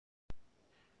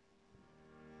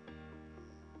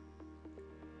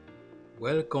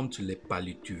Welcome to the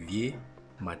Palétuviers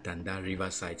Matanda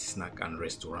Riverside Snack and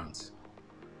Restaurant,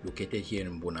 located here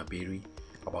in Bonaberi,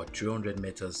 about 300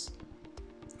 meters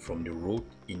from the road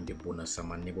in the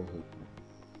Bonasama neighborhood,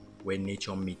 where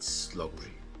nature meets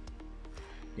luxury.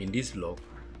 In this vlog,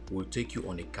 we'll take you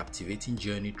on a captivating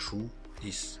journey through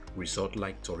this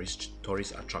resort-like tourist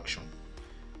attraction,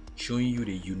 showing you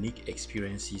the unique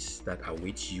experiences that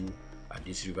await you at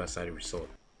this riverside resort.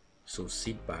 So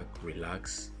sit back,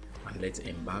 relax, and let's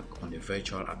embark on a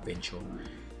virtual adventure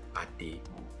at the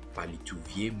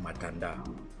Palétuviers Matanda.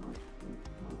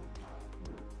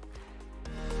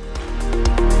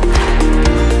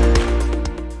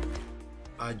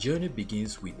 Our journey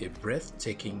begins with a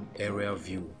breathtaking aerial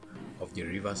view of the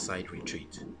riverside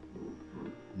retreat.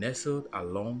 Nestled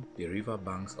along the river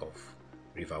banks of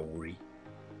River Wouri,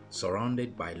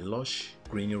 surrounded by lush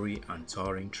greenery and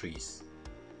towering trees.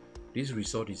 This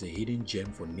resort is a hidden gem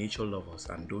for nature lovers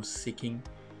and those seeking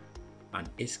an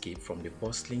escape from the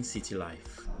bustling city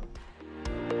life.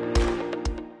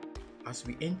 As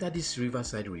we enter this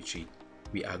riverside retreat,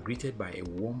 we are greeted by a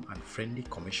warm and friendly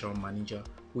commercial manager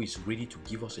who is ready to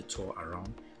give us a tour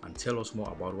around and tell us more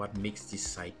about what makes this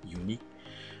site unique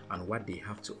and what they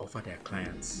have to offer their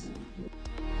clients.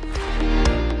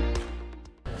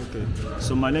 Okay,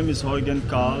 so my name is Huygen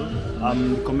Carl.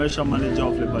 I'm the commercial manager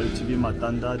of the Palétuviers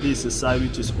Matanda. This is a site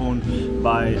which is owned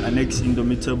by an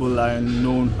ex-indomitable lion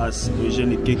known as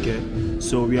Keke.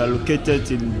 So we are located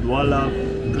in Douala,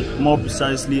 more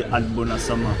precisely at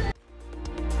Bonasama.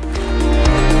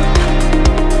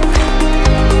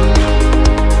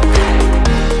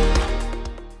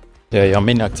 Yeah, your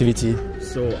main activity?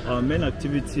 So our main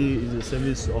activity is the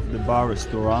service of the bar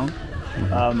restaurant.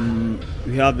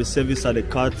 We have a service at the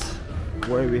cart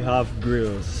where we have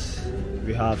grills,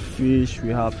 we have fish,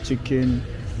 we have chicken,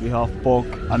 we have pork.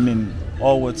 I mean,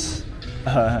 all what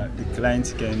the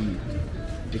client can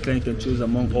choose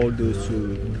among all those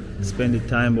to spend the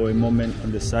time or a moment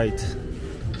on the site.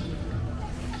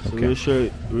 Okay. So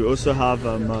we also have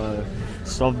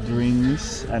soft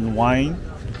drinks and wine.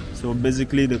 So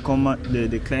basically, the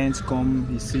clients come,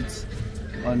 he sits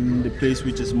on the place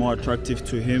which is more attractive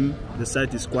to him. The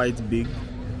site is quite big.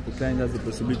 The client has the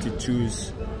possibility to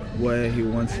choose where he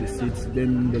wants to sit.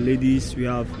 Then the ladies, we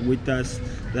have waiters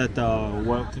that are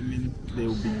welcoming. They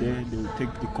will be there. They will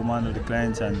take the command of the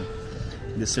clients and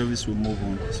the service will move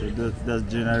on. So that's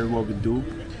generally what we do.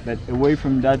 But away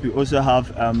from that, we also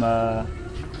have how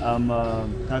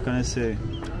can I say,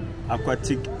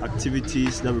 aquatic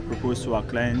activities that we propose to our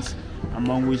clients,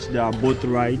 among which there are boat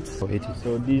rides.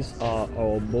 So these are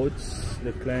our boats.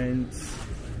 The clients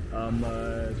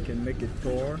can make a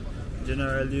tour.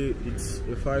 Generally, it's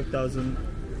a 5,000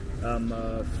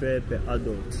 fare per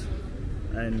adult,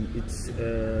 and it's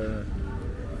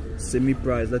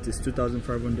semi-price, that is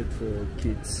 2,500 for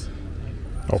kids.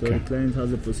 Okay. So the client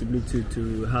has the possibility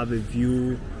to have a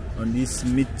view on this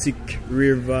mythic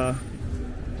river,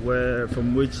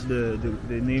 from which the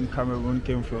name Cameroon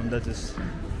came from, that is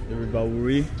the River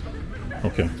Wouri.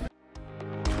 Okay.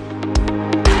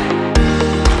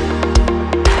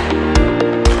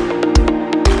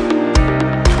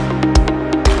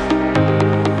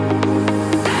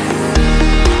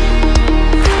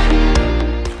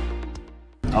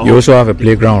 You also have a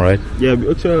playground, right? Yeah, we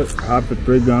also have a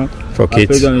playground for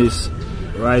kids. Our playground is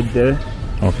right there.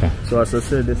 Okay. So as I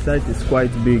said, the site is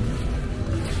quite big.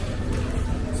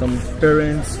 Some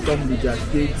parents come with their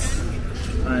kids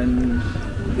and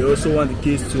they also want the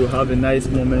kids to have a nice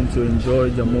moment, to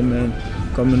enjoy the moment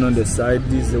coming on the site.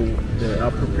 This is the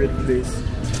appropriate place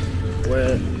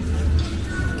where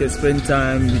you can spend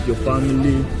time with your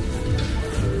family.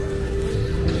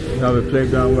 You have a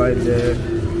playground right there.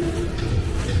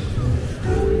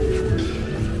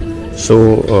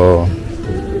 So,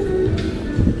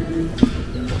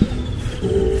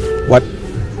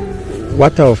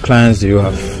 what type of clients do you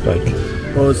have?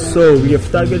 So we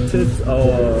have targeted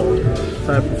our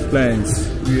type of clients.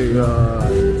 We are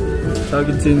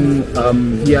targeting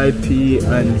VIP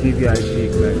and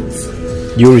VVIP clients.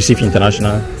 You receive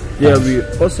international? Yeah, we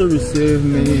also receive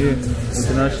many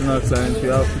international clients. We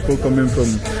have people coming from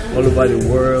all over the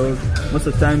world. Most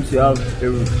of the times we have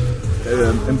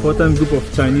an important group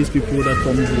of Chinese people that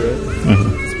come here,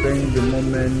 spend the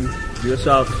moment. We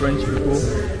also have French people.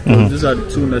 So these are the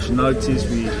two nationalities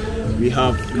we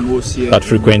have the most here. That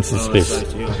frequents this place.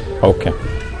 Site, yeah. Okay.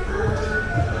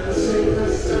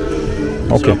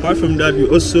 Okay. So apart from that, we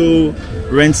also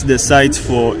rent the site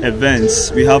for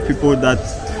events. We have people that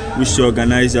wish to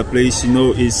organize a place. You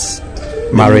know, is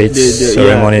marriage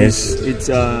ceremonies.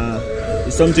 Yeah, it's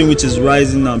it's something which is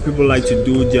rising now. People like to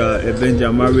do their event,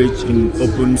 their marriage in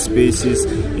open spaces,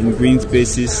 in green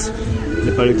spaces.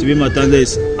 The Palétuviers Matanda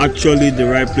is actually the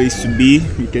right place to be.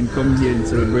 You can come here and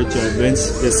celebrate your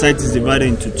events. The site is divided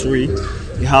into three.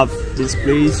 We have this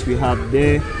place, we have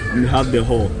there, and we have the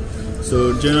hall.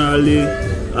 So generally,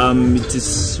 it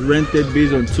is rented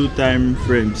based on 2 time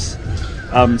frames.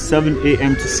 7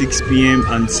 a.m. to 6 p.m.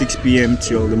 and 6 p.m.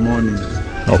 till the morning.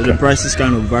 Okay. So the prices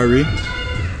kind of vary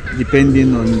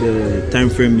depending on the time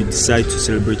frame you decide to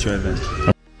celebrate your event.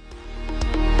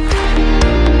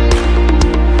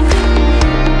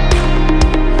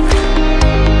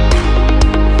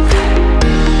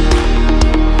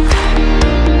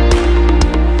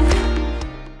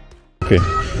 Okay,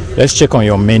 let's check on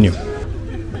your menu.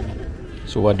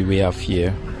 So what do we have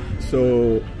here?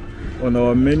 So on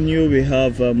our menu we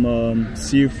have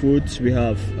seafood, we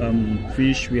have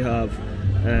fish, we have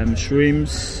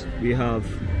shrimps, we have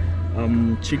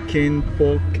chicken,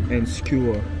 pork and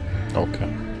skewer. Okay.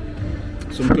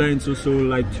 Some clients also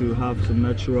like to have some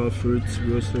natural fruits.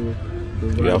 We also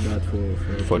provide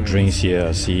that for drinks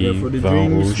here. For the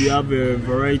drinks we have a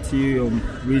variety of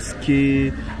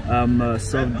whiskey,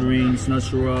 soft drinks,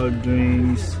 natural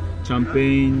drinks,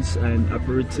 champagnes and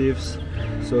aperitifs.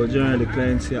 So generally the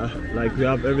clients here, like we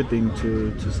have everything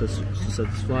to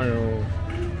satisfy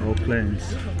our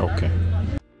clients. Okay.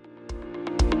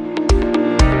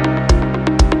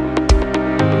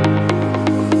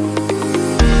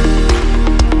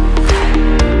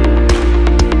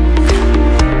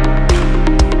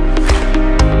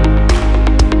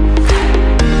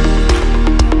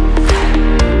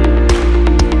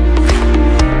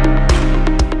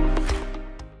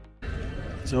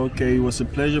 Okay, it was a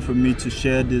pleasure for me to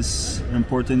share this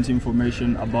important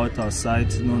information about our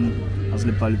site known as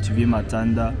the Palétuviers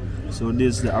Matanda. So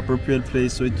this is the appropriate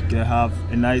place so you can have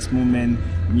a nice moment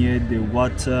near the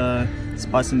water,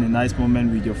 passing a nice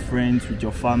moment with your friends, with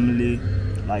your family.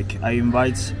 Like I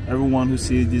invite everyone who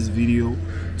sees this video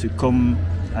to come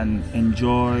and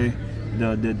enjoy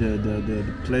the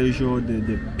pleasure,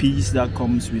 the peace that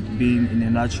comes with being in a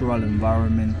natural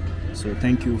environment. So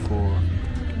thank you for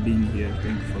being here.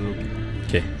 Thank you for looking.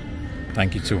 Okay,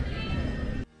 thank you too.